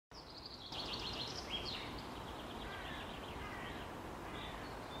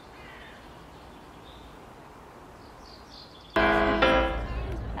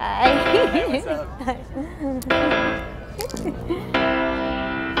What's up?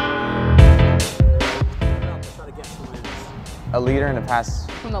 A leader in the past.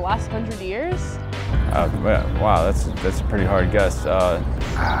 From the last 100 years? Wow, that's a pretty hard guess.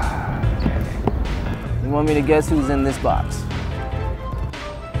 You want me to guess who's in this box?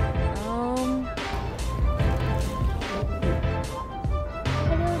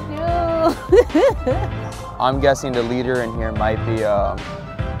 I don't know. I'm guessing the leader in here might be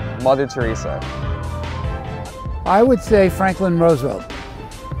Mother Teresa. I would say Franklin Roosevelt.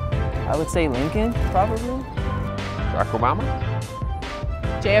 I would say Lincoln, probably. Barack Obama?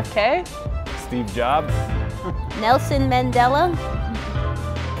 JFK? Steve Jobs? Nelson Mandela.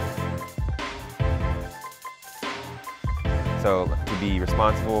 So to be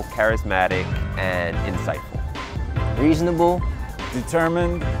responsible, charismatic, and insightful. Reasonable.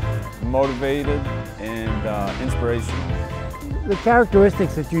 Determined, motivated, and inspirational. The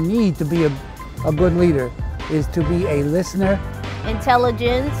characteristics that you need to be a good leader is to be a listener.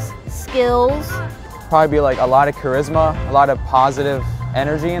 Intelligence, skills. Probably be like a lot of charisma, a lot of positive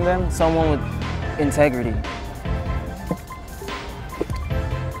energy in them. Someone with integrity.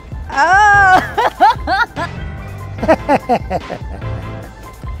 Oh!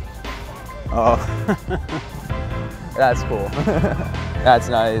 Oh, that's cool. That's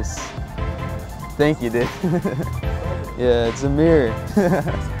nice. Thank you, dude. Yeah, it's a mirror.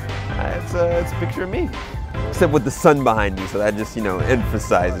 It's a picture of me. Except with the sun behind me, so that just,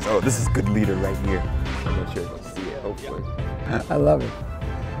 emphasizes, oh, this is a good leader right here. I'm not sure if you'll see it, hopefully. I love it.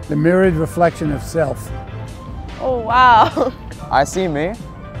 The mirrored reflection of self. Oh, wow. I see me.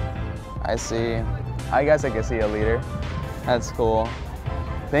 I guess I can see a leader. That's cool.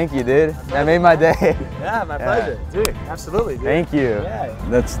 Thank you, dude. That made my day. Yeah, my pleasure. Dude, absolutely, dude. Thank you. Yeah.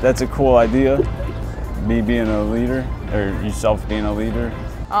 That's a cool idea. Me being a leader, or yourself being a leader.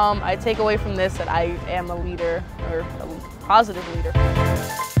 I take away from this that I am a leader, or a positive leader.